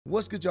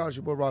What's good, y'all? It's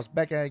your boy Ross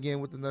back at it again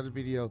with another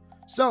video.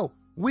 So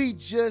we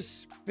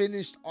just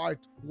finished our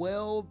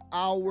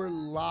 12-hour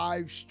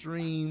live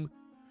stream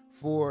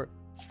for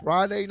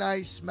Friday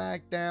Night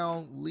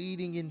SmackDown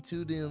leading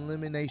into the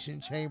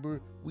Elimination Chamber.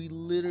 We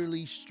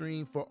literally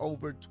streamed for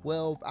over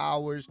 12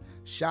 hours.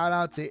 Shout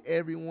out to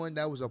everyone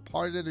that was a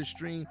part of the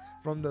stream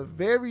from the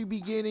very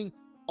beginning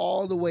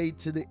all the way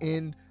to the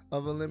end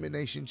of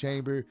Elimination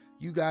Chamber.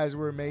 You guys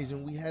were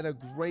amazing. We had a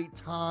great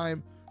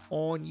time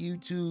on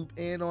YouTube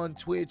and on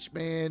Twitch,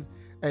 man.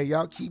 Hey,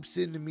 y'all keep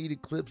sending me the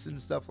clips and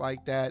stuff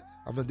like that.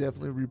 I'm gonna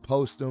definitely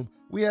repost them.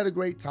 We had a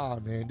great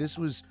time, man. This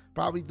was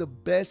probably the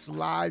best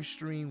live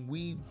stream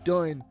we've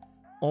done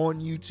on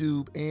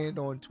YouTube and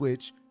on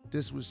Twitch.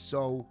 This was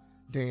so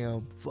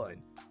damn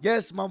fun.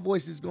 Yes, my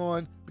voice is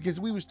gone because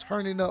we was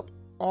turning up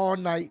all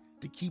night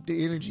to keep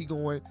the energy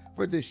going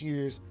for this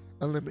year's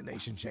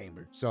Elimination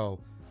Chamber. So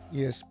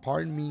yes,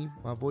 pardon me,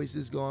 my voice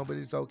is gone, but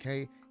it's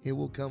okay. It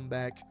will come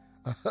back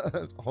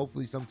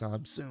hopefully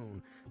sometime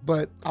soon.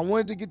 But I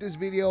wanted to get this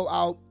video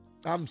out.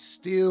 I'm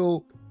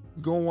still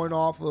going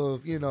off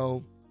of,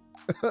 the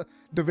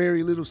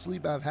very little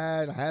sleep I've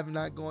had. I have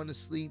not gone to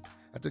sleep.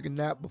 I took a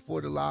nap before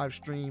the live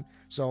stream.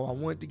 So I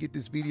wanted to get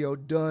this video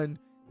done,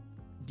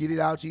 get it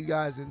out to you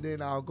guys, and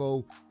then I'll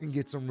go and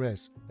get some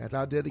rest. That's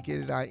how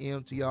dedicated I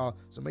am to y'all.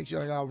 So make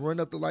sure y'all run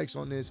up the likes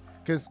on this,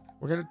 because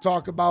we're going to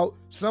talk about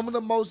some of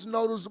the most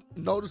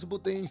noticeable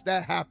things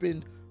that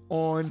happened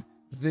on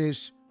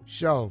this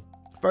show.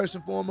 First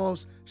and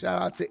foremost,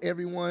 shout out to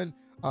everyone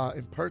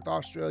in Perth,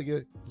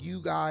 Australia.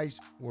 You guys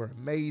were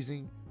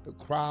amazing. The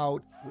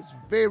crowd was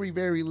very,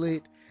 very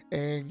lit,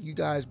 and you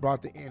guys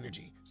brought the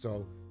energy.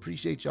 So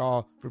appreciate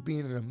y'all for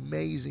being an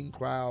amazing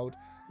crowd.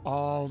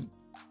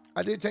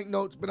 I did take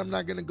notes, but I'm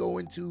not gonna go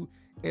into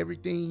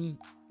everything,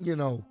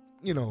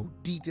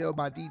 detail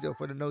by detail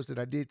for the notes that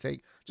I did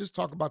take. Just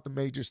talk about the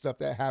major stuff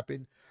that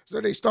happened.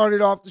 So they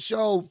started off the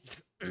show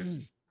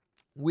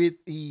with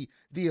the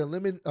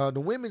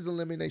women's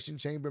elimination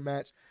chamber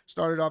match.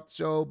 Started off the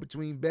show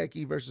between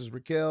Becky versus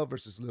Raquel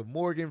versus Liv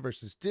Morgan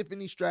versus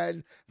Tiffany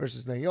Stratton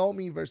versus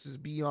Naomi versus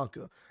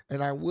Bianca.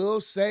 And I will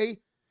say,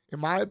 in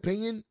my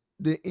opinion,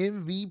 the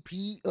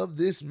MVP of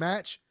this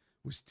match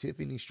was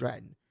Tiffany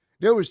Stratton.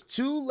 There was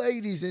two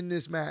ladies in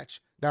this match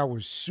that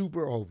were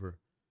super over.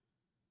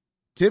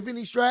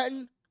 Tiffany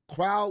Stratton,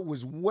 crowd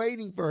was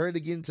waiting for her to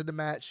get into the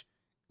match,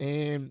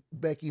 and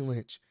Becky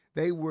Lynch.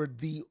 They were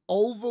the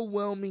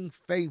overwhelming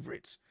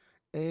favorites.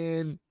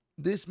 And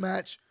this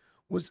match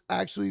was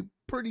actually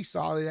pretty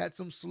solid. Had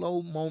some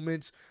slow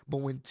moments.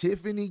 But when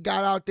Tiffany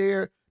got out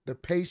there, the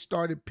pace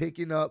started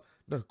picking up.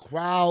 The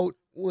crowd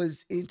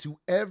was into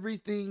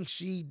everything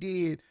she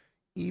did,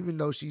 even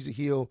though she's a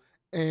heel.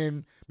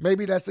 And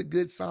maybe that's a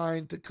good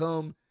sign to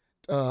come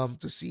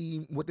to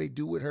see what they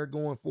do with her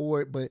going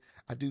forward. But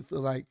I do feel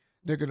like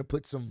they're going to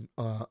put some,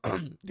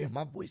 damn,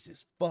 my voice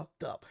is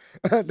fucked up.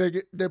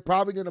 They're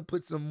probably going to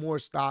put some more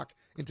stock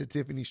into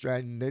Tiffany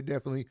Stratton. They're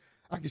definitely,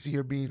 I can see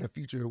her being a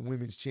future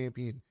women's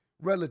champion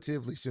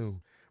relatively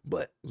soon.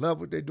 But love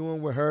what they're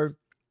doing with her.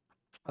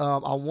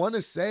 I want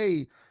to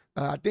say,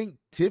 I think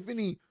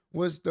Tiffany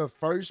was the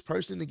first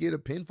person to get a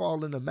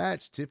pinfall in the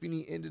match.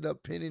 Tiffany ended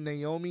up pinning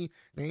Naomi.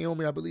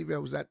 Naomi, I believe that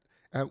was at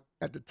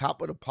the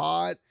top of the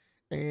pod.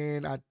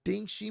 And I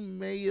think she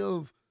may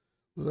have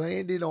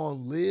landed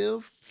on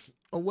Liv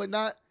or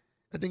whatnot.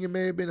 I think it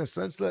may have been a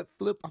sunset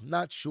flip. I'm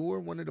not sure.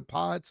 One of the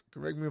pods.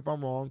 Correct me if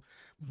I'm wrong.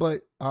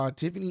 But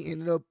Tiffany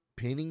ended up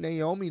pinning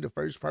Naomi, the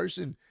first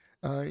person,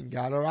 and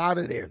got her out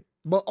of there.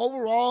 But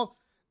overall,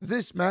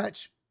 this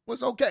match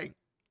was okay.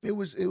 It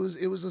was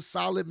a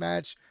solid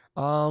match.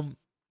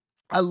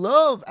 I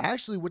love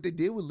actually what they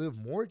did with Liv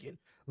Morgan.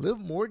 Liv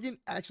Morgan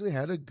actually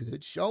had a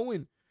good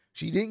showing.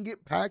 She didn't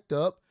get packed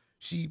up.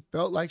 She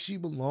felt like she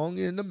belonged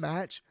in the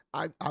match.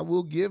 I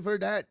will give her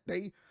that.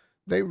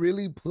 They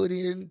really put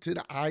into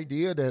the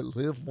idea that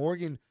Liv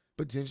Morgan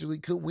potentially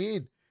could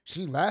win.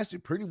 She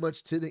lasted pretty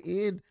much to the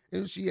end,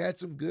 and she had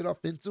some good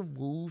offensive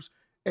moves,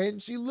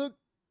 and she looked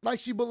like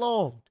she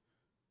belonged.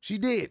 She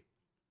did.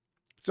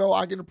 So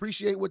I can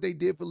appreciate what they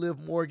did for Liv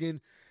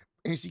Morgan,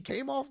 and she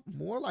came off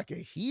more like a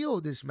heel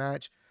this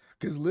match,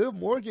 because Liv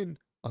Morgan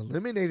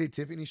eliminated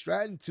Tiffany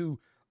Stratton to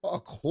a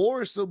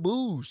chorus of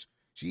boos.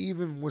 She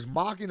even was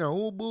mocking her,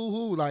 oh,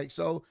 boo-hoo.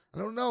 So, I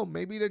don't know.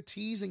 Maybe they're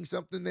teasing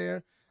something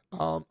there.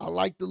 I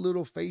like the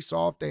little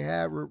face-off they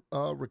had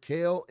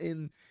Raquel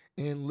and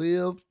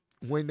Liv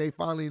when they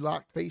finally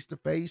locked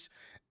face-to-face.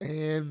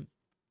 And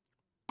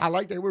I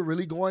like they were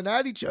really going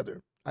at each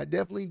other. I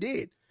definitely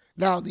did.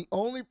 Now, the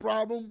only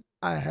problem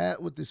I had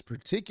with this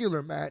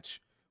particular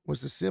match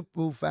was the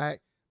simple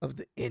fact of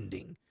the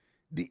ending.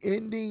 The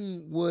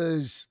ending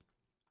was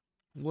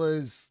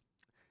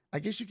I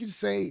guess you could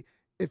say,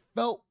 it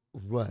felt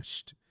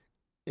rushed,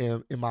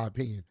 in my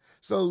opinion.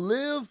 So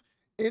Liv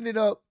ended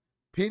up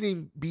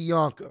pinning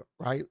Bianca,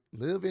 right?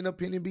 Liv ended up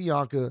pinning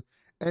Bianca.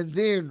 And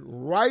then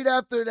right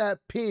after that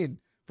pin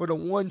for the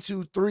 1,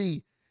 2,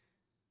 3,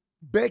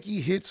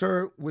 Becky hits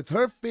her with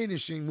her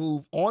finishing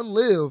move on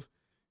Liv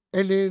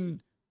and then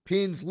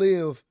pins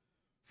Liv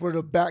for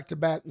the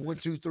back-to-back 1,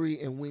 2, 3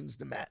 and wins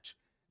the match.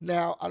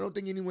 Now, I don't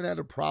think anyone had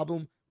a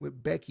problem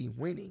with Becky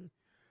winning,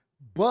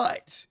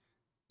 but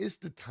it's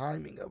the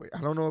timing of it.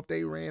 I don't know if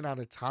they ran out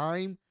of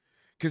time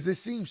because this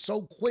seemed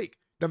so quick.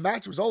 The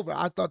match was over.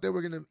 I thought they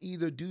were going to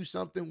either do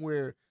something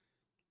where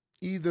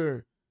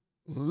either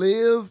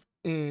Liv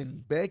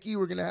and Becky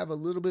were going to have a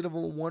little bit of a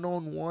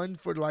one-on-one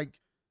for like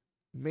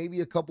maybe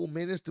a couple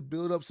minutes to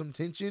build up some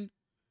tension.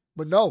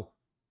 But no,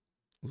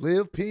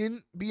 Liv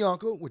pinned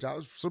Bianca, which I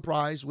was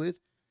surprised with.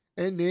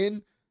 And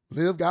then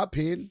Liv got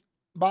pinned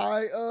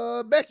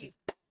by Becky.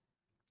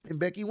 And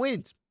Becky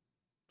wins.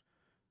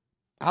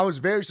 I was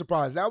very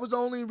surprised. That was the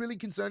only really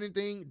concerning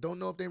thing. Don't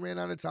know if they ran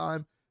out of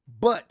time.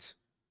 But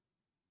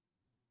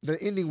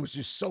the ending was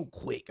just so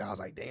quick. I was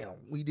like, damn,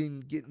 we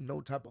didn't get no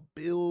type of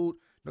build,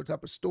 no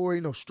type of story,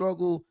 no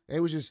struggle.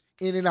 It was just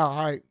in and out.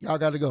 All right, y'all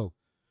got to go.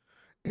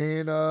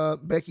 And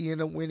Becky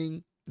ended up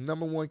winning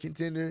 #1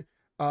 contender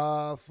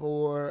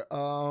for,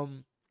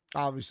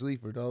 obviously,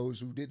 for those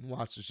who didn't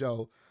watch the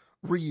show,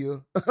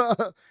 Rhea.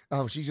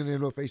 She's going to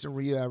end up facing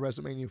Rhea at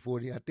WrestleMania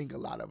 40. I think a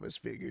lot of us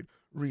figured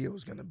Rhea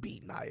was going to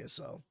beat Nia.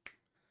 So,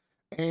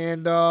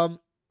 and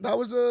that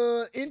was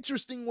an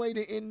interesting way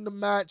to end the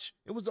match.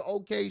 It was an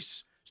okay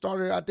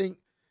starter. I think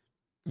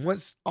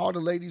once all the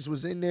ladies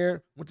was in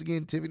there, once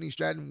again, Tiffany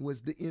Stratton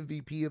was the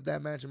MVP of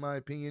that match, in my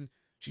opinion.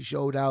 She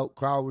showed out.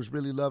 Crowd was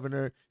really loving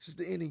her. It's just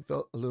the ending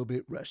felt a little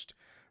bit rushed.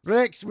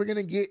 Next, we're going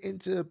to get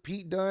into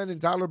Pete Dunne and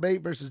Tyler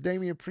Bate versus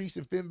Damian Priest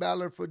and Finn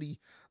Balor for the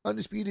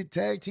Undisputed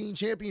Tag Team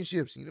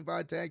Championships,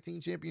 Unified Tag Team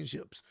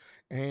Championships.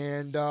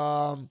 And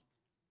I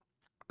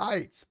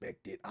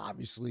expected,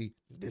 obviously,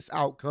 this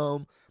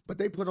outcome, but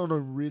they put on a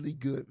really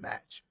good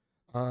match.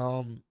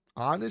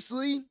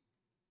 Honestly,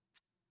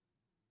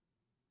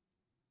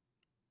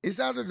 it's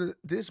out of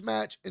this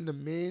match in the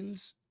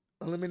men's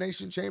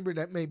Elimination Chamber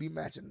that may be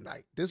match of the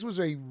night. This was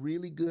a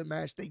really good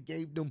match. They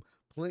gave them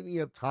plenty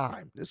of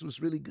time. This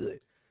was really good.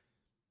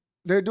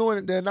 The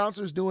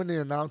announcers doing the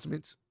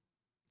announcements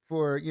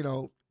for,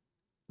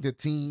 the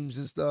teams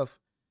and stuff.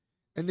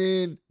 And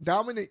then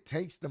Dominic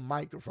takes the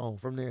microphone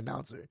from the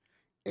announcer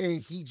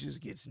and he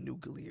just gets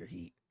nuclear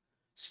heat.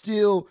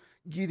 Still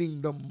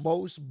getting the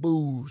most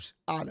boos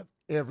out of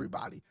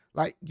everybody.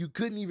 Like, you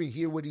couldn't even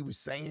hear what he was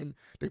saying.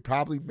 They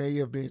probably may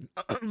have been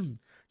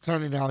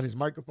turning down his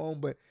microphone,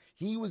 but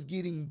he was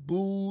getting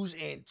boos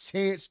and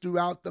chants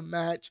throughout the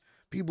match.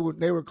 People,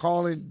 they were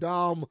calling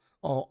Dom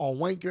a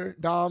wanker,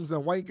 Dom's a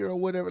wanker or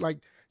whatever. Like,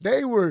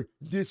 they were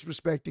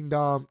disrespecting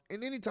Dom.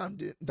 And anytime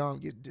Dom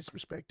gets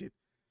disrespected,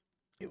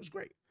 it was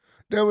great.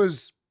 It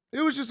was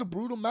just a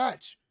brutal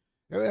match.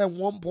 At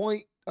one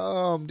point,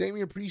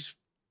 Damian Priest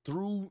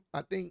threw,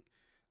 I think,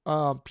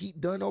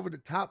 Pete Dunne over the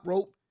top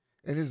rope,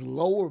 and his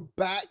lower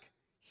back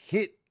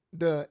hit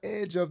the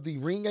edge of the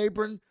ring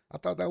apron. I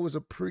thought that was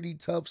a pretty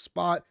tough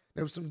spot.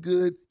 There was some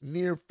good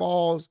near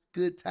falls,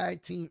 good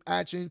tag team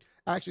action.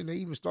 They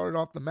even started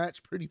off the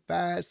match pretty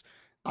fast.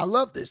 I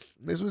love this.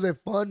 This was a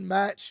fun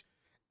match.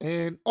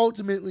 And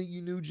ultimately,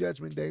 you knew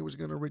Judgment Day was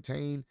going to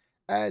retain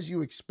as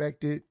you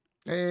expected.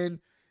 And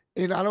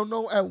I don't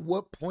know at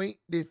what point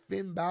did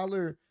Finn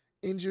Balor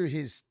injure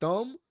his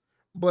thumb,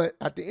 but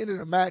at the end of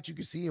the match, you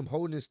can see him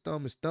holding his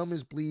thumb. His thumb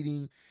is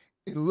bleeding.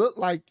 It looked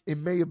like it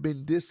may have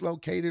been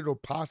dislocated or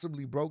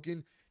possibly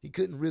broken. He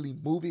couldn't really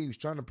move it. He was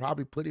trying to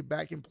probably put it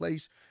back in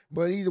place.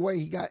 But either way,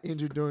 he got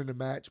injured during the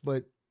match.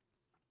 But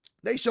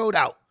they showed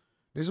out.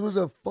 This was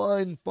a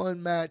fun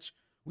match.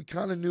 We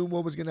kind of knew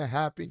what was going to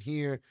happen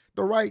here.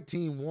 The right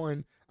team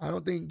won. I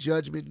don't think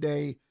Judgment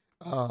Day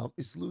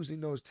is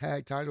losing those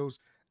tag titles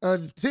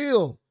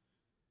until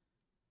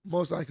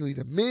most likely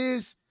The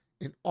Miz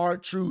and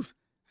R-Truth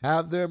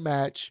have their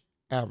match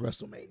at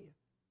WrestleMania.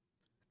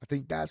 I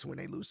think that's when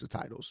they lose the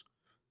titles.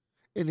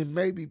 And it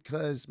may be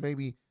because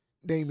maybe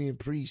Damian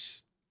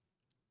Priest,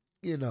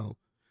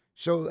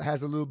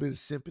 has a little bit of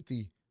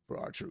sympathy for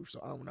R-Truth.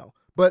 So I don't know.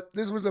 But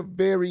this was a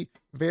very,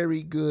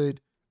 very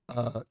good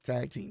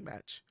tag team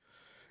match.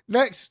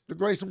 Next, the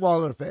Grayson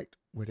Waller effect,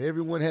 what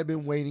everyone had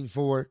been waiting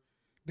for.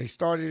 They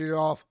started it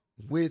off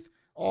with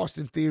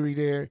Austin Theory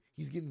there.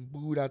 He's getting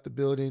booed out the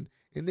building.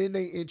 And then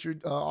they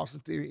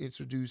Austin Theory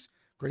introduced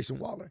Grayson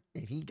Waller,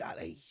 and he got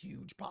a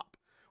huge pop.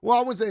 Well,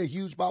 I wouldn't say a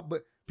huge pop,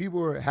 but people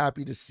were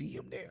happy to see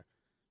him there.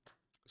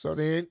 So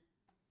then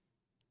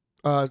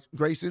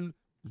Grayson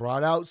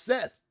brought out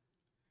Seth.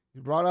 He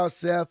brought out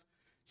Seth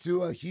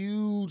to a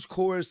huge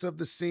chorus of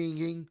the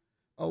singing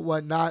or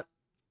whatnot.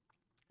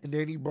 And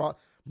then he brought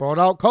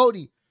out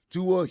Cody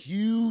to a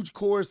huge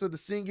chorus of the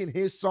singing,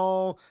 his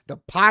song, the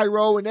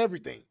pyro and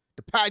everything,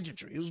 the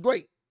pageantry. It was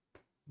great.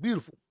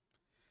 Beautiful.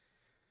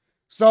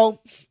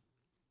 So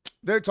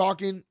they're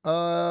talking.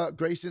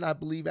 Grayson, I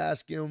believe,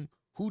 asked him,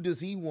 who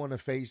does he want to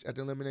face at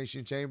the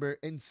Elimination Chamber?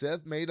 And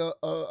Seth made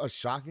a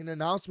shocking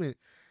announcement.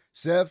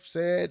 Seth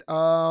said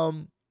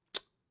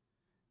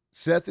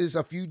Seth is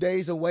a few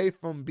days away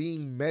from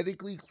being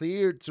medically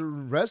cleared to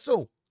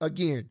wrestle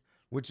again,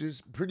 which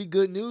is pretty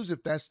good news.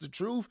 If that's the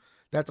truth,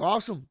 that's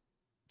awesome.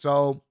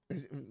 So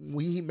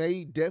We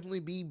may definitely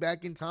be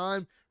back in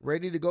time,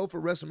 ready to go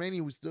for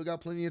WrestleMania. We still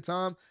got plenty of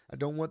time. I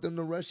don't want them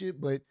to rush it,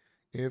 but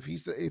if he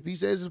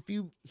says a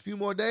few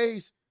more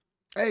days,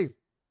 hey,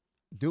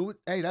 do it.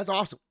 Hey, that's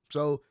awesome.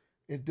 So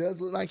it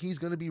does look like he's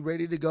going to be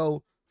ready to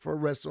go for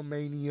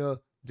WrestleMania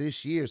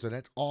this year. So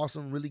that's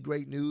awesome. Really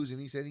great news. And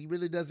he said he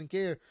really doesn't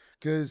care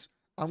because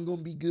I'm going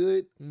to be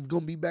good. I'm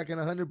going to be back at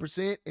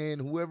 100%. And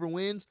whoever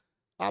wins,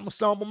 I'm going to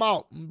stomp them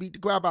out and beat the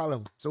crap out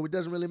of them. So it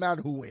doesn't really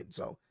matter who wins.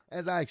 So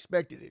as I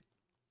expected it.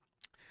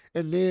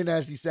 And then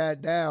as he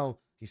sat down,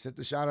 he sent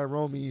the shot at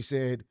Roman. He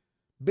said,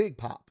 big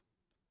pop.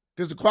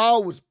 Because the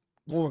crowd was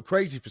going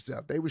crazy for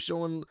Seth. They were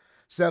showing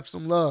Seth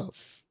some love.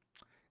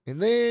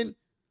 And then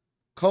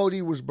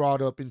Cody was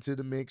brought up into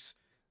the mix.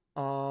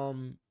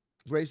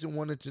 Grayson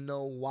wanted to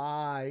know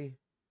why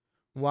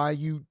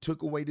you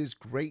took away this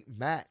great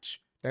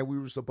match that we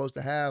were supposed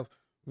to have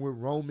with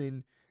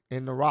Roman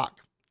and The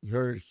Rock. You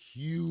heard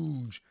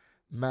huge,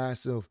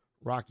 massive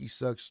Rocky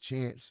Sucks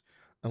chants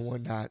and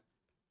whatnot.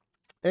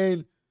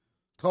 And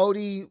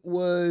Cody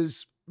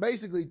was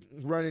basically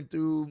running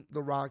through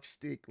The Rock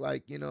stick,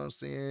 like, you know what I'm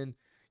saying?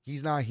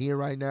 He's not here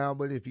right now,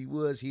 but if he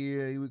was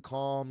here, he would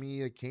call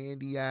me a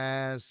candy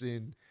ass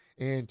and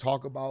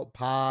talk about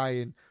pie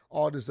and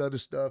all this other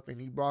stuff. And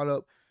he brought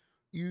up,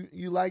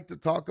 you like to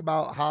talk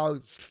about how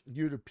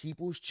you're the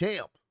people's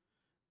champ.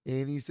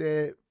 And he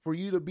said, for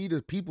you to be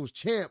the people's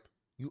champ,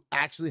 you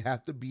actually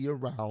have to be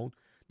around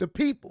the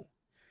people.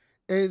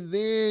 And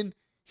then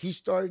he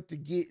started to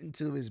get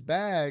into his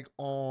bag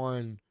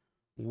on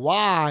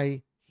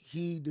why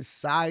he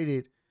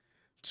decided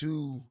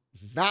to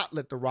not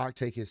let The Rock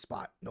take his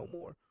spot no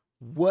more.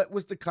 What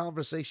was the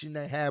conversation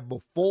they had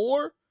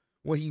before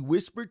when he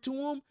whispered to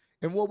him,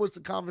 and what was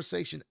the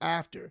conversation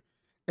after?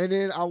 And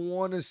then I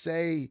want to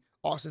say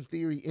Austin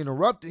Theory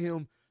interrupted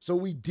him, so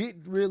we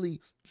didn't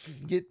really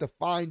get to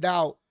find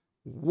out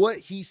what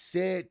he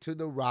said to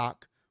The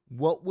Rock,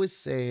 what was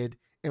said,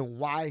 and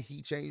why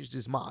he changed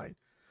his mind.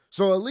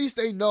 So at least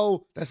they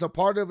know that's a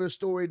part of a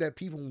story that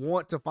people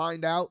want to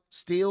find out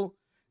still,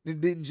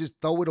 and didn't just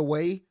throw it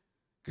away,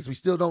 because we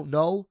still don't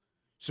know.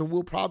 So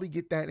we'll probably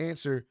get that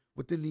answer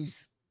within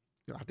these,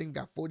 I think we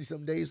got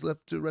 40-something days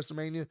left to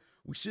WrestleMania.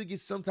 We should get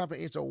some type of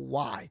answer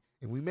why.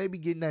 And we may be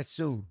getting that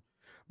soon.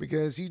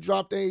 Because he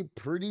dropped a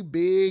pretty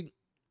big,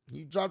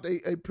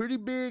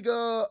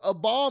 a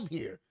bomb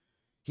here.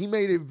 He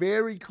made it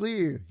very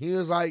clear. He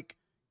was like,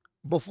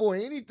 before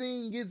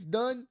anything gets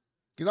done,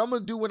 because I'm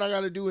going to do what I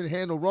got to do and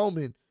handle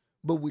Roman.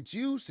 But with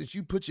you, since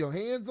you put your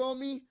hands on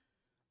me,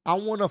 I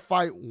want to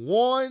fight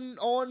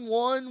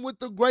one-on-one with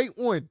the great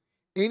one.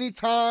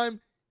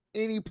 Anytime,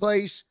 any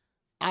place,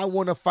 I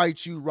want to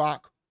fight you,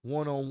 Rock,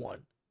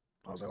 one-on-one.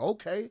 I was like,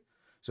 okay.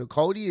 So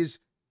Cody is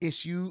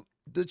issued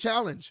the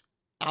challenge.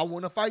 I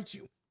want to fight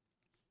you.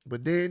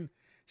 But then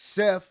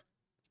Seth,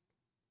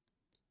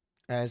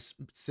 as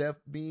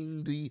Seth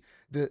being the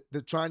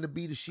trying to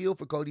be the shield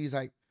for Cody, he's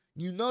like,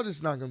 you know this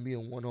is not going to be a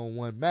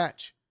one-on-one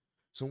match.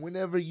 So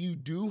whenever you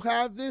do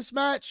have this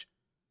match,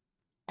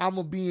 I'm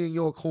going to be in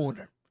your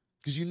corner.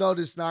 Because you know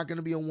this is not going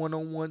to be a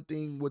one-on-one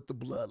thing with the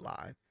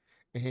bloodline.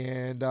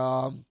 And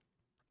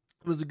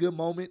it was a good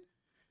moment.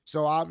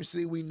 So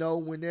obviously we know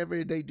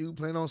whenever they do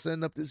plan on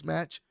setting up this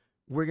match,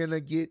 we're going to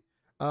get,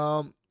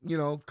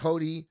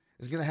 Cody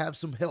is going to have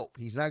some help.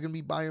 He's not going to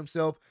be by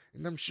himself.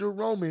 And I'm sure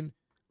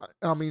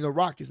The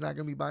Rock is not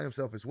going to be by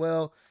himself as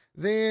well.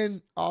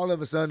 Then all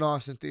of a sudden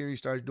Austin Theory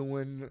starts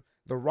doing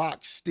the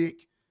Rock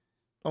stick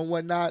and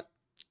whatnot.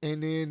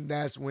 And then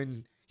that's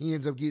when he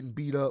ends up getting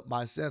beat up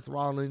by Seth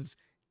Rollins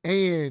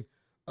and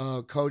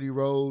Cody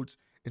Rhodes.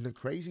 And the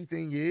crazy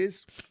thing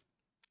is,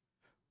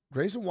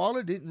 Grayson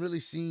Waller didn't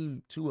really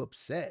seem too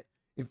upset.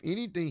 If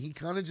anything, he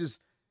kind of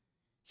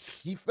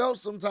he felt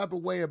some type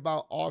of way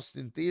about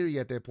Austin Theory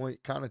at that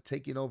point, kind of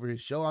taking over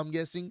his show, I'm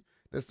guessing.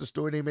 That's the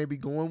story they may be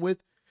going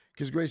with.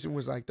 Because Grayson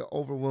was like the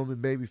overwhelming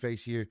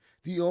babyface here.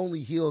 The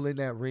only heel in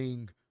that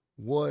ring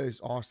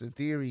was Austin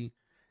Theory.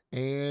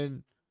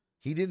 And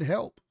he didn't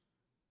help.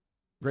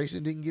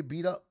 Grayson didn't get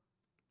beat up.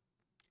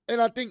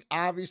 And I think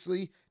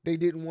obviously they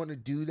didn't want to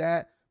do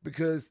that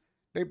because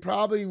they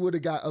probably would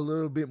have got a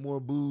little bit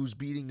more boos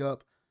beating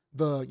up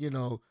the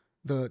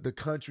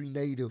country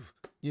native,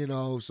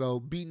 so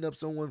beating up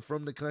someone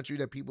from the country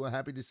that people are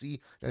happy to see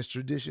that's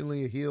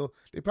traditionally a heel.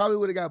 They probably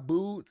would have got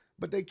booed,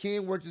 but they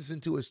can work this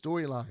into a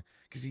storyline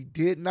because he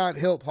did not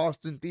help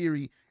Austin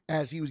Theory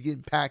as he was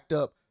getting packed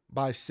up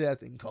by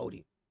Seth and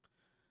Cody.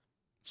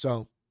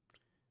 So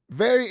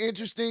very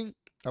interesting.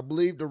 I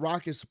believe The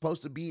Rock is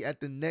supposed to be at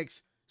the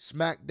next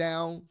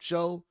SmackDown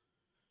show.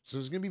 So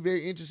it's going to be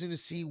very interesting to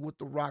see what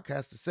The Rock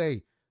has to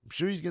say. I'm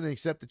sure he's going to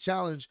accept the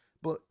challenge,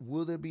 but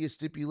will there be a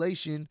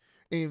stipulation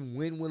and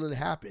when will it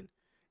happen?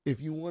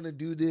 If you want to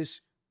do this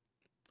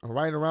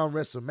right around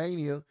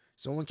WrestleMania,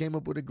 someone came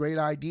up with a great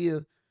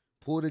idea,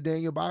 pull the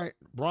Daniel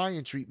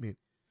Bryan treatment.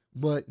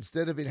 But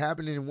instead of it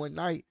happening in one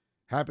night,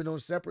 happened on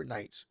separate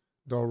nights.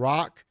 The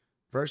Rock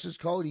versus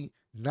Cody,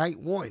 night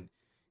one.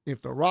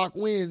 If The Rock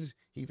wins,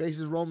 he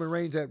faces Roman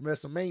Reigns at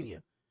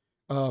WrestleMania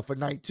for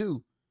night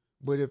two.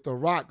 But if The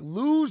Rock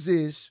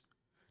loses,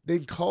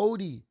 then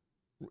Cody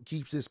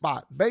keeps his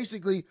spot.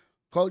 Basically,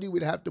 Cody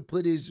would have to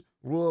put his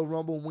Royal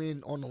Rumble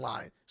win on the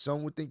line.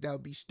 Some would think that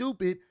would be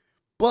stupid,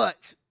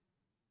 but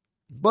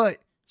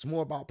it's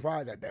more about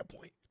pride at that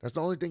point. That's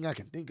the only thing I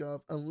can think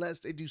of, unless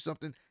they do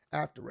something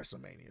after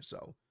WrestleMania.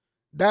 So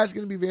that's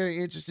going to be very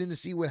interesting to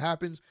see what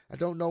happens. I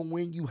don't know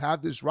when you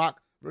have this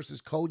Rock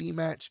versus Cody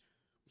match.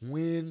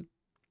 When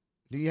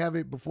do you have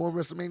it before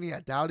WrestleMania? I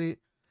doubt it,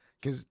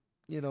 because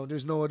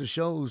there's no other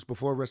shows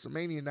before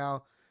WrestleMania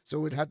now.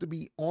 So it'd have to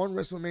be on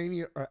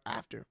WrestleMania or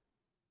after.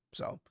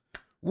 So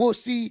we'll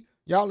see.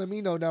 Y'all let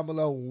me know down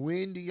below,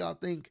 when do y'all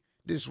think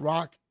this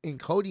Rock and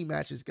Cody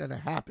match is going to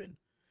happen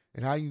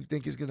and how you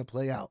think it's going to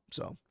play out.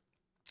 So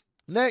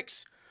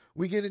next,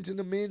 we get into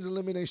the men's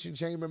elimination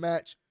chamber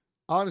match.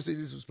 Honestly,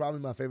 this was probably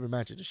my favorite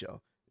match of the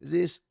show.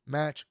 This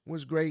match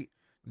was great.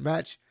 The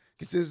match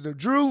consisted of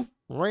Drew,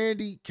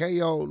 Randy,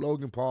 KO,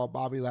 Logan Paul,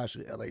 Bobby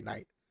Lashley, LA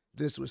Knight.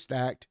 This was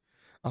stacked.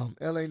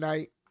 LA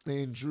Knight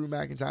and Drew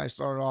McIntyre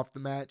started off the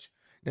match.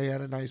 They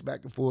had a nice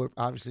back and forth.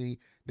 Obviously,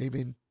 they've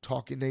been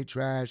talking their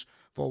trash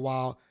for a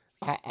while.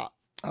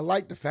 I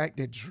like the fact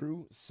that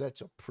Drew is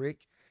such a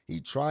prick.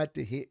 He tried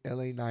to hit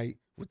LA Knight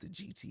with the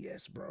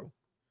GTS, bro.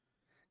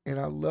 And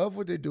I love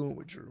what they're doing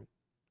with Drew,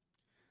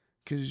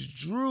 because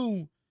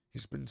Drew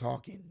has been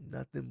talking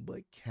nothing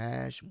but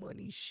cash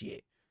money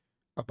shit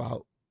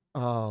about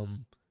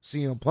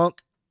CM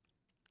Punk.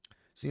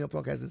 CM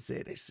Punk hasn't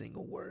said a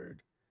single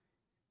word,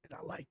 and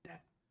I like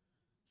that,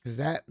 because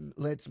that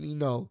lets me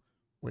know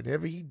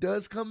whenever he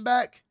does come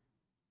back,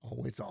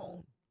 oh, it's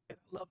on, and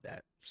I love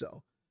that.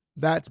 So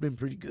that's been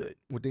pretty good,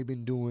 what they've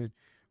been doing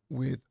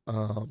with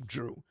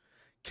Drew.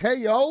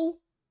 KO,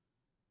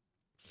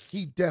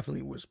 he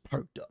definitely was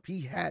perked up.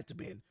 He had to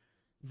be.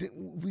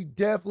 We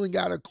definitely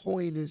got to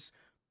coin this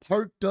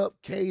perked up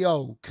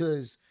KO,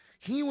 because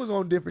he was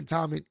on different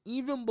timing.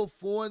 Even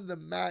before the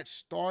match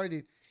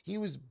started, he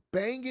was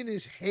banging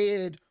his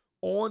head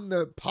on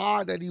the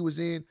pod that he was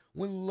in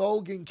when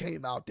Logan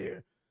came out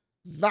there.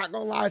 Not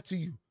gonna lie to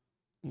you,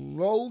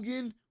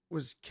 Logan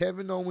was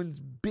Kevin Owens'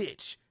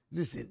 bitch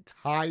this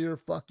entire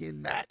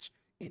fucking match,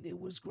 and it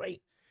was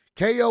great.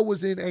 KO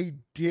was in a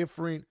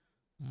different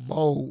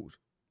mode.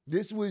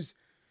 This was,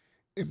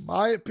 in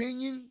my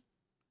opinion,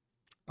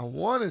 I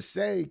want to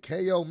say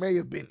KO may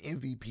have been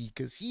MVP,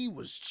 because he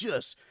was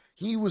just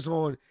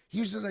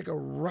like a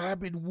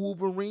rabid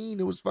Wolverine.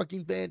 It was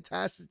fucking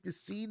fantastic to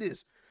see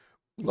this.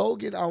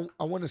 Logan,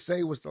 I want to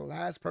say, was the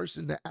last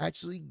person to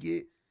actually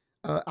get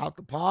out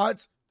the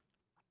pods.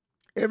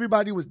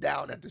 Everybody was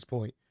down at this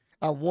point.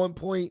 At one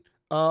point,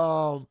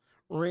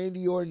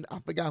 Randy Orton, I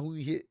forgot who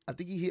he hit. I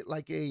think he hit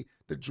like the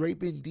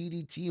draping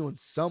DDT on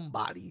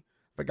somebody.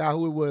 Forgot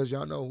who it was.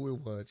 Y'all know who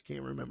it was.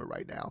 Can't remember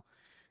right now.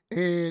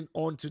 And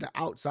onto the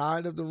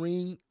outside of the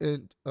ring,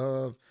 and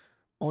on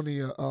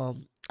the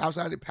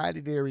outside the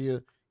padded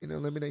area in the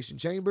Elimination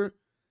Chamber,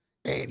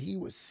 and he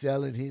was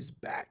selling his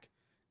back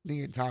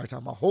the entire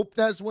time. I hope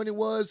that's when it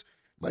was,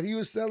 but he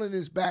was selling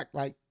his back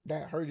like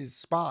that hurt his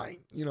spine,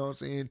 you know what I'm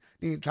saying,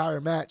 the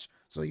entire match.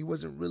 So he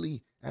wasn't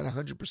really at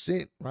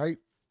 100%, right?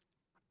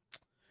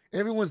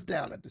 Everyone's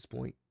down at this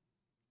point,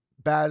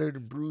 battered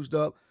and bruised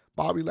up.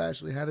 Bobby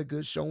Lashley had a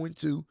good showing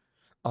too.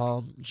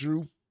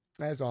 Drew,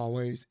 as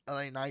always.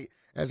 LA Knight,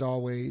 as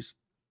always.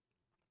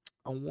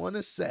 I want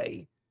to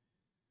say,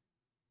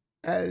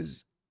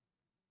 as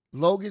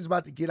Logan's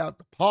about to get out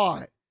the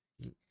pod,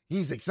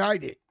 he's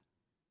excited.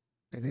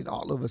 And then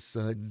all of a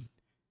sudden,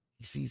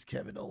 he sees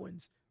Kevin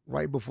Owens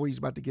right before he's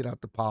about to get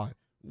out the pod,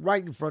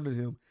 right in front of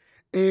him.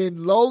 And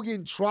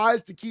Logan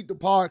tries to keep the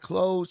pod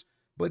closed,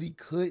 but he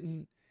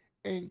couldn't.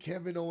 And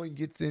Kevin Owens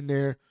gets in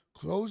there,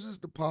 closes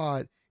the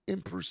pod,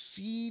 and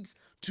proceeds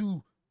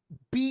to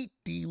beat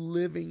the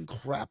living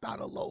crap out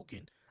of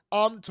Logan.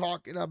 I'm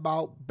talking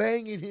about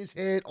banging his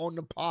head on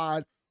the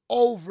pod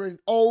over and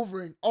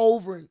over and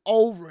over and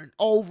over and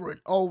over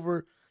and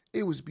over.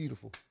 It was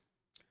beautiful.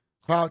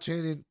 Crowd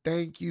chanting,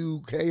 "Thank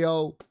you,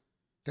 KO.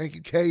 Thank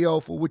you, KO,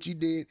 for what you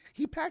did."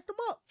 He packed him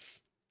up.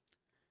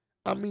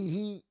 I mean,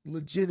 he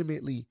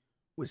legitimately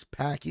was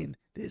packing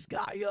this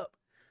guy up.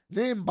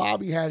 Then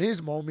Bobby had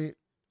his moment.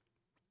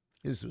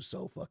 This was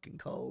so fucking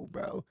cold,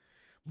 bro.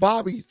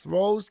 Bobby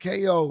throws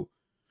KO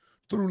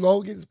through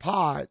Logan's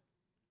pod.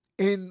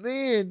 And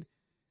then,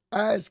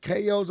 as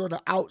KO's on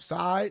the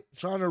outside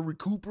trying to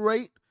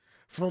recuperate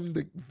from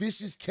the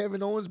vicious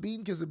Kevin Owens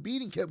beating, because the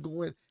beating kept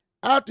going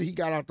after he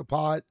got out the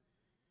pod,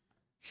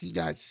 he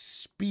got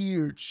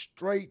speared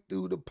straight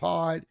through the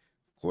pod.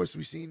 Of course,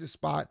 we've seen the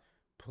spot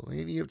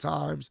plenty of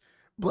times,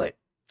 but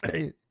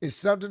it's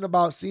something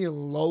about seeing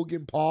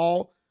Logan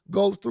Paul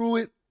go through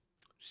it.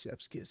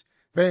 Chef's kiss.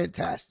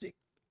 Fantastic.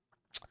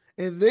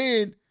 And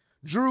then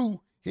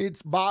Drew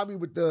hits Bobby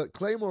with the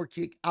Claymore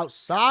kick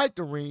outside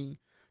the ring,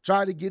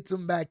 try to get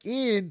him back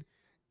in.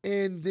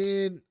 And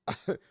then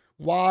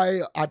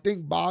while I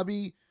think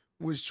Bobby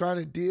was trying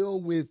to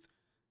deal with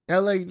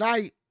LA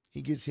Knight,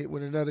 he gets hit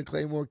with another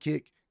Claymore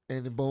kick,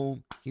 and then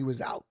boom, he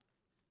was out.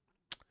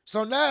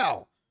 So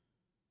now,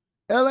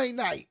 LA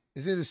Knight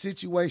is in a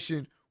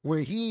situation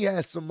where he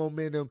has some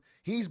momentum.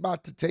 He's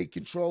about to take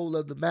control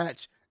of the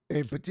match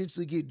and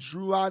potentially get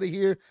Drew out of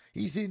here.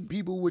 He's hitting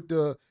people with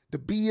the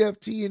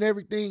BFT and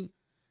everything.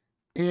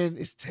 And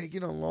it's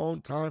taking a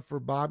long time for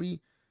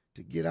Bobby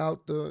to get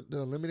out the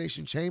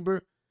Elimination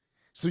Chamber.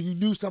 So you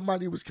knew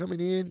somebody was coming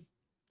in.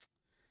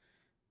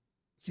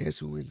 Guess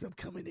who ends up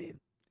coming in?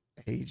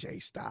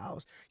 AJ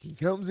Styles. He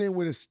comes in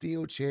with a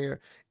steel chair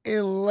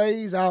and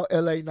lays out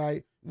LA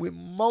Knight with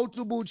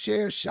multiple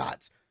chair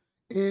shots.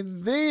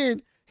 And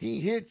then he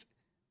hits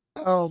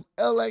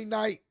LA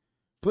Knight,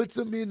 puts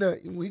him in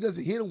he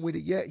doesn't hit him with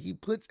it yet. He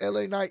puts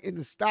LA Knight in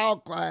the style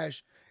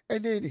clash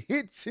and then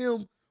hits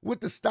him with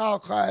the style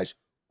clash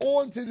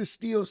onto the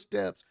steel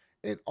steps.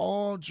 And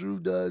all Drew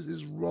does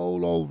is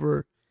roll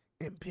over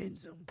and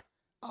pins him.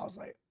 I was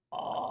like,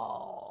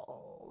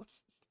 oh.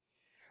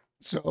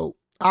 So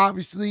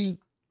obviously,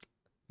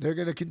 they're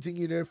going to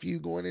continue their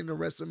feud going into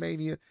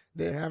WrestleMania.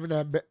 They're having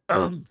that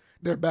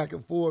their back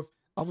and forth.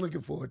 I'm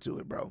looking forward to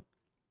it, bro.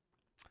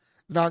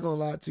 Not going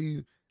to lie to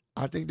you.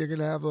 I think they're going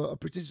to have a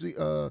potentially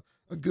a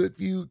good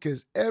feud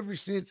because ever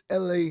since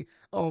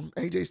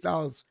AJ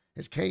Styles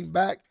has came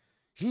back,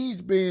 he's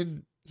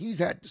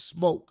had to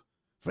smoke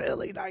for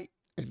LA Knight.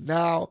 And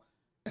now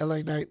LA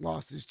Knight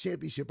lost his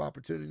championship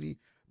opportunity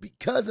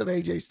because of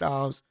AJ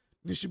Styles.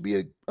 This should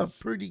be a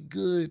pretty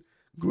good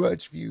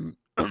grudge feud.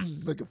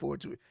 Looking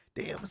forward to it.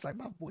 Damn, it's like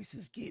my voice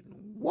is getting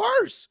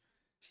worse.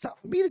 It's time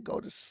for me to go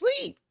to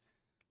sleep.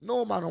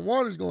 No amount of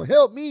water is going to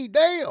help me.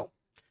 Damn.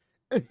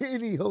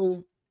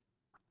 Anywho,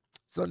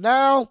 so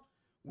now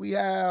we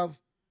have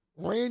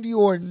Randy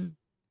Orton,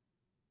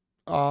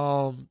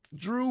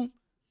 Drew,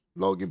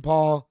 Logan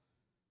Paul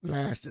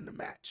last in the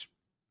match.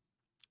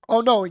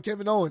 Oh, no, and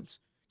Kevin Owens.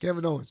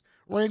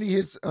 Randy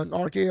hits an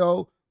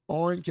RKO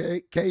on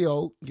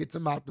KO, gets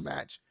him out the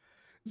match.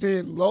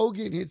 Then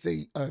Logan hits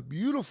a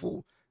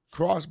beautiful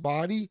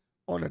crossbody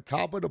on the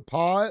top of the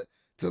pod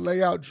to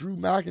lay out Drew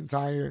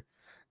McIntyre.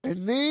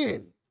 And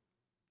then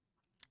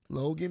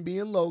Logan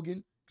being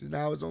Logan, because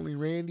now it's only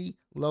Randy,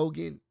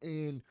 Logan,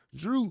 and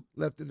Drew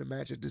left in the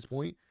match at this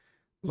point.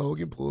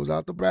 Logan pulls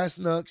out the brass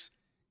knucks.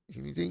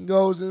 Anything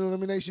goes in the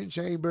Elimination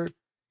Chamber.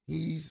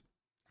 He's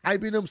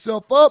hyping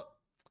himself up.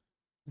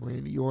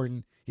 Randy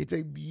Orton hits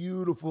a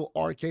beautiful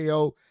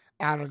RKO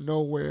out of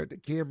nowhere. The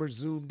camera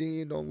zoomed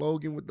in on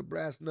Logan with the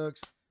brass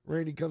knucks.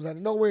 Randy comes out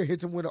of nowhere,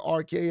 hits him with an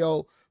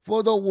RKO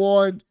for the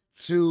 1,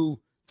 2,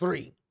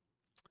 3.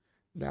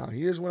 Now,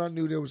 here's when I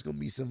knew there was going to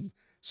be some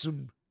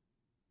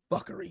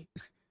fuckery.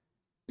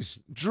 It's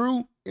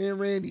Drew and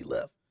Randy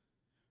left.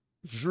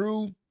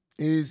 Drew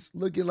is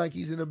looking like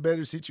he's in a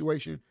better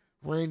situation.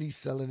 Randy's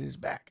selling his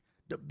back.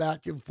 The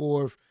back and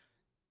forth.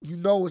 You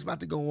know what's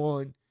about to go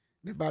on.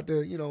 They're about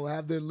to,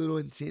 have their little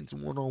intense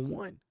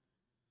one-on-one.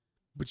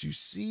 But you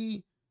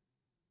see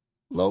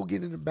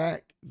Logan in the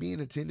back being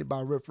attended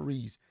by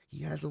referees.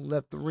 He hasn't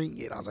left the ring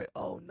yet. I was like,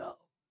 oh no.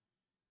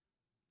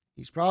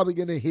 He's probably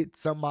going to hit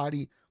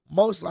somebody,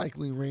 most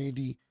likely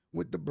Randy,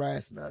 with the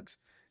brass knucks.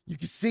 You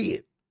can see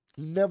it.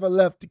 He never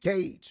left the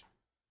cage.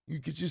 You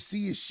could just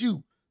see his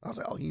shoe. I was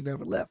like, oh, he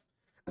never left.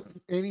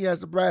 And he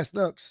has the brass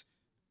knucks.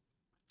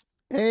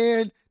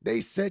 And they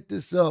set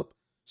this up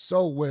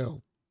so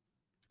well.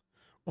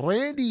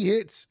 Randy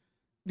hits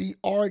the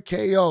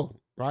RKO,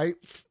 right?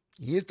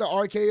 He hits the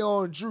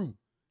RKO on Drew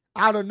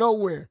out of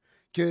nowhere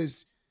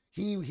because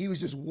he was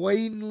just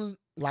waiting,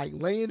 like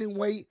laying in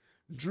wait.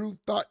 Drew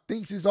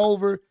thinks it's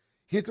over,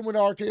 hits him with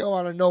an RKO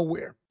out of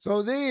nowhere.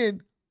 So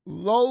then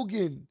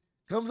Logan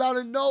comes out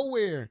of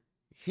nowhere,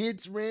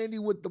 hits Randy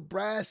with the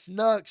brass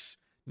knucks,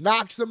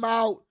 knocks him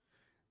out.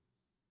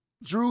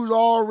 Drew's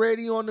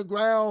already on the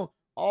ground.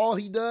 All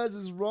he does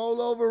is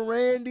roll over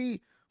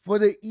Randy for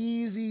the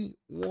easy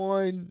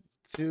 1,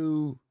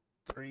 2,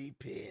 3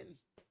 pin.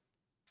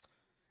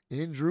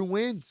 And Drew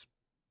wins.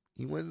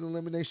 He wins the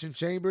Elimination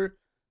Chamber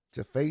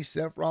to face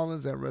Seth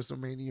Rollins at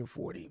WrestleMania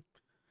 40.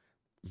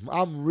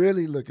 I'm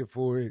really looking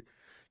forward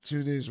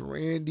to this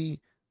Randy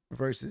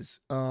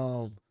versus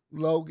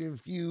Logan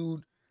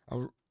feud.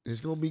 It's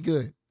going to be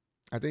good.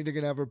 I think they're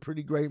going to have a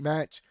pretty great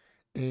match.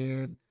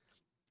 And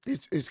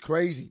it's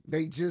crazy.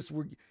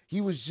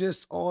 He was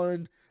just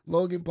on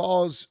Logan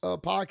Paul's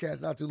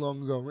podcast not too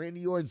long ago,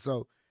 Randy Orton.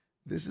 So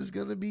this is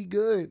going to be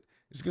good.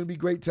 It's going to be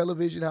great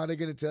television. How they're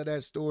going to tell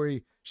that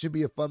story should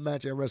be a fun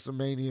match at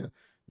WrestleMania.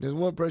 There's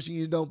one person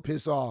you don't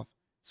piss off.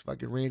 It's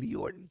fucking Randy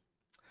Orton.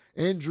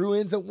 And Drew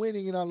ends up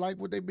winning, and I like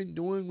what they've been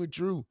doing with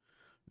Drew.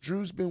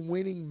 Drew's been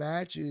winning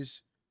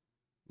matches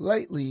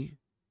lately,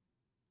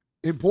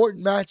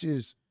 important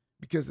matches,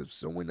 because of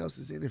someone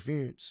else's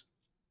interference.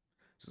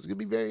 So it's going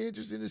to be very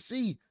interesting to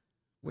see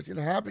what's going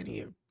to happen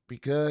here,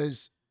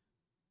 because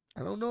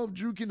I don't know if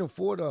Drew can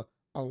afford a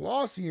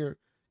loss here,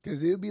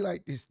 because it'll be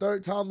like his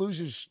third time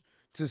losing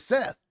to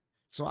Seth.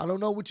 So I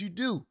don't know what you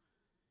do.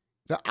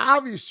 The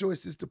obvious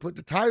choice is to put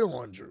the title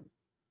on Drew.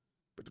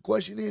 But the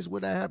question is,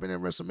 will that happen at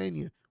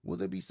WrestleMania? Will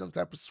there be some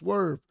type of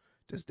swerve?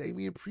 Does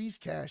Damian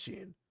Priest cash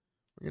in?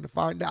 We're going to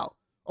find out.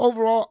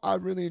 Overall, I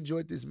really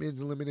enjoyed this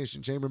men's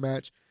Elimination Chamber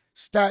match.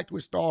 Stacked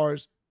with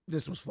stars.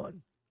 This was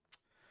fun.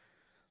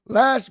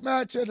 Last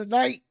match of the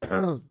night.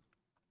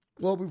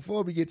 Well,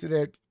 before we get to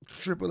that,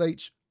 Triple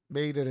H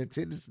made an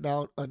attendance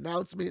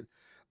announcement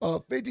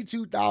of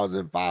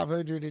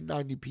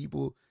 52,590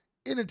 people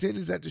in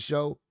attendance at the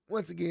show.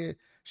 Once again,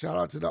 shout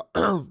out to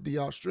the the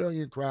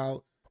Australian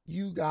crowd.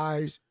 You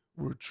guys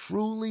were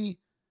truly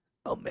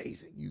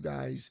amazing. You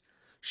guys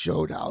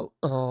showed out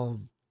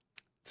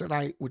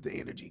tonight with the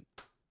energy.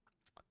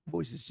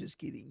 Voice is just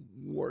getting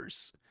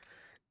worse.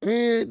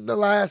 And the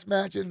last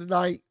match of the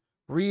night,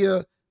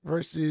 Rhea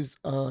versus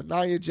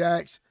Nia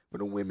Jax for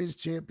the women's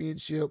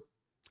championship.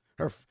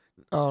 Her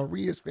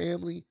Rhea's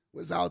family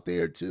was out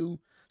there too.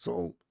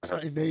 So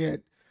and they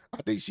had,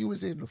 I think she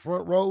was in the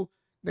front row.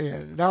 They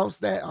had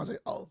announced that. I was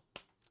like, oh,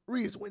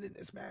 Rhea's winning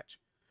this match.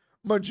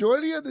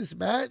 Majority of this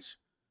match,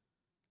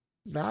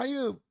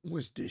 Nia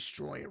was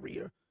destroying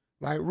Rhea.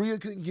 Like Rhea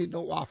couldn't get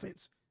no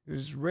offense.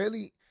 It's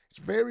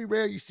very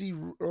rare you see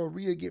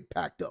Rhea get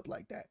packed up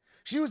like that.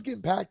 She was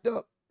getting packed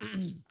up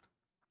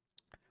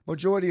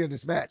majority of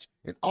this match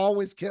and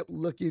always kept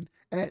looking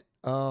at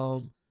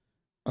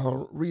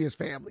Rhea's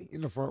family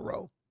in the front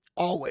row.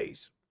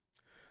 Always.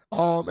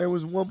 There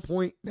was one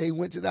point they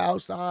went to the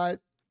outside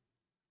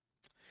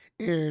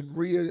and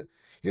Rhea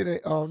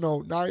hit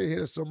Nia hit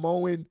a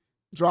Samoan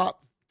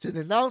drop to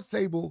the announce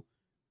table,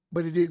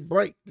 but it didn't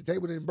break. The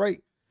table didn't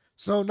break.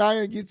 So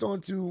Nia gets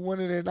onto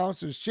one of the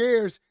announcer's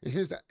chairs and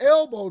hits the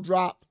elbow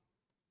drop.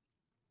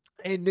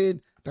 And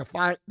then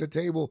the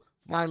table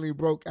finally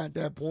broke at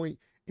that point.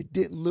 It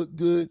didn't look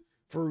good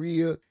for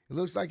Rhea. It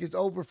looks like it's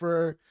over for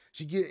her.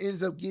 She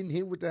ends up getting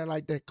hit with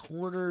that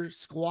corner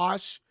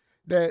squash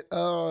that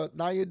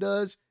Nia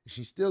does.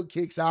 She still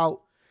kicks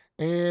out.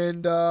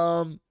 And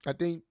I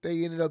think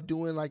they ended up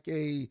doing like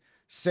a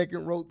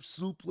second rope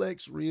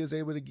suplex. Rhea's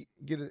able to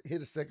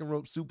hit a second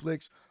rope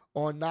suplex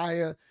on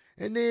Nia.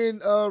 And then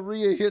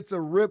Rhea hits a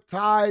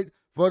riptide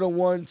for the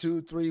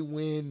 1-2-3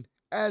 win.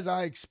 As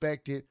I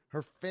expected,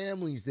 her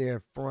family's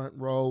there front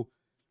row.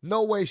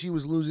 No way she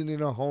was losing in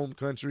her home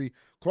country.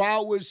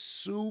 Crowd was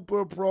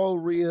super pro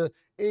Rhea.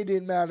 It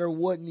didn't matter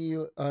what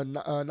Nia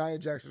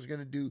Jax was going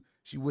to do.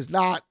 She was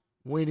not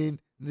winning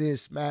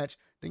this match.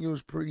 I think it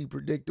was pretty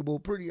predictable,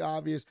 pretty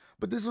obvious.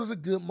 But this was a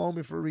good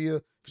moment for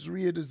Rhea because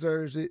Rhea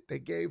deserves it. They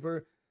gave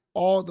her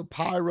all the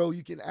pyro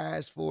you can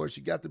ask for.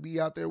 She got to be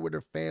out there with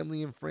her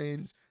family and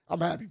friends. I'm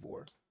happy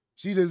for her.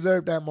 She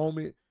deserved that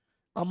moment.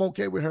 I'm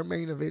okay with her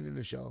main event in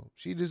the show.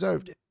 She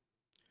deserved it.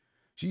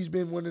 She's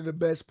been one of the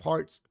best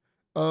parts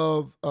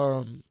of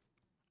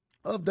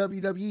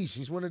WWE.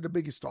 She's one of the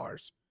biggest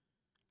stars.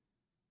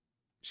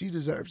 She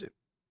deserves it.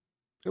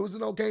 It was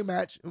an okay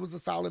match. It was a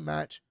solid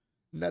match.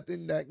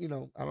 Nothing that,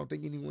 I don't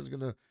think anyone's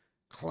going to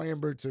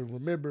clamber to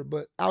remember.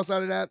 But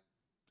outside of that,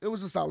 it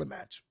was a solid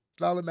match.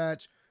 Solid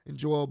match.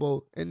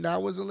 Enjoyable. And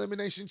that was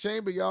Elimination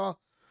Chamber, y'all.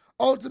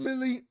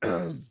 Ultimately,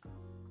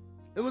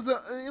 it was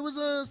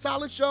a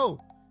solid show.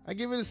 I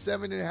give it a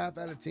 7.5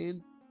 out of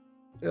 10.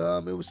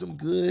 It was some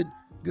good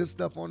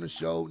stuff on the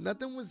show.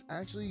 Nothing was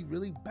actually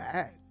really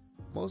bad.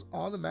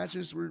 All the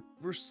matches were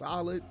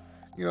solid.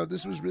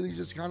 This was really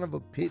just kind of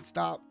a pit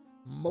stop.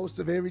 Most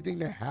of everything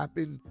that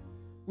happened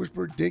was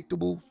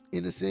predictable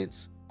in a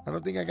sense. I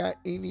don't think I got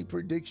any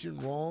prediction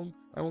wrong.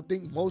 I don't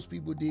think most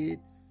people did,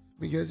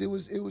 because it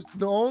was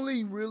the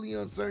only really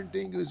uncertain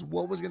thing is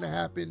what was going to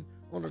happen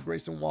on the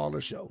Grayson Waller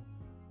show.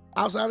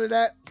 Outside of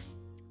that,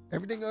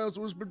 everything else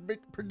was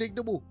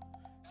predictable.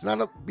 It's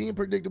not being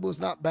predictable. It's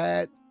not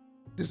bad.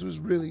 This was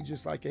really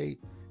just like a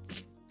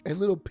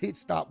little pit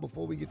stop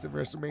before we get to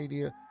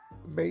WrestleMania.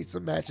 Made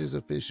some matches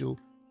official.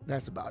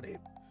 That's about it.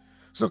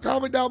 So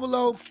comment down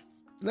below.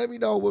 Let me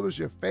know what was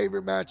your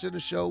favorite match of the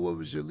show. What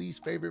was your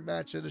least favorite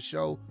match of the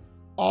show?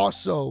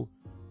 Also,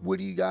 what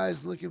are you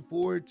guys looking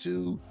forward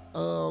to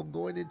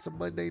going into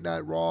Monday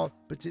Night Raw?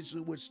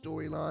 Potentially what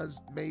storylines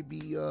may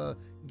be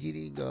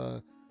getting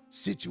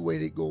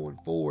situated going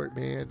forward,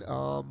 man.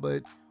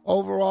 But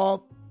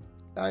overall,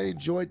 I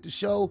enjoyed the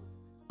show.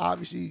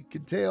 Obviously, you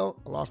can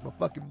tell I lost my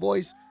fucking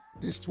voice.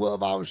 This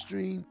 12-hour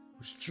stream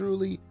was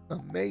truly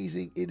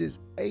amazing. It is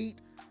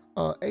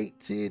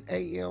 8:10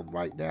 a.m.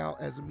 right now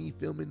as of me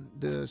filming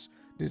this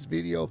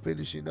video,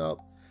 finishing up.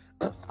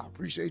 I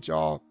appreciate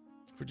y'all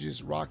for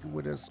just rocking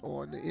with us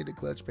on the In the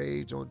Clutch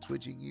page on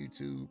Twitch and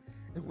YouTube.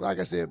 And like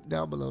I said,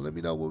 down below, let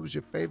me know what was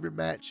your favorite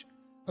match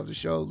of the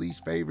show,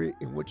 least favorite,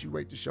 and what you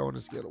rate the show on a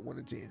scale of 1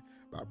 to 10.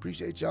 But I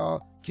appreciate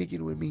y'all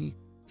kicking with me.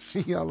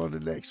 See y'all on the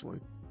next one.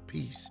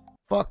 Peace.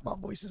 Fuck, my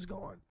voice is gone.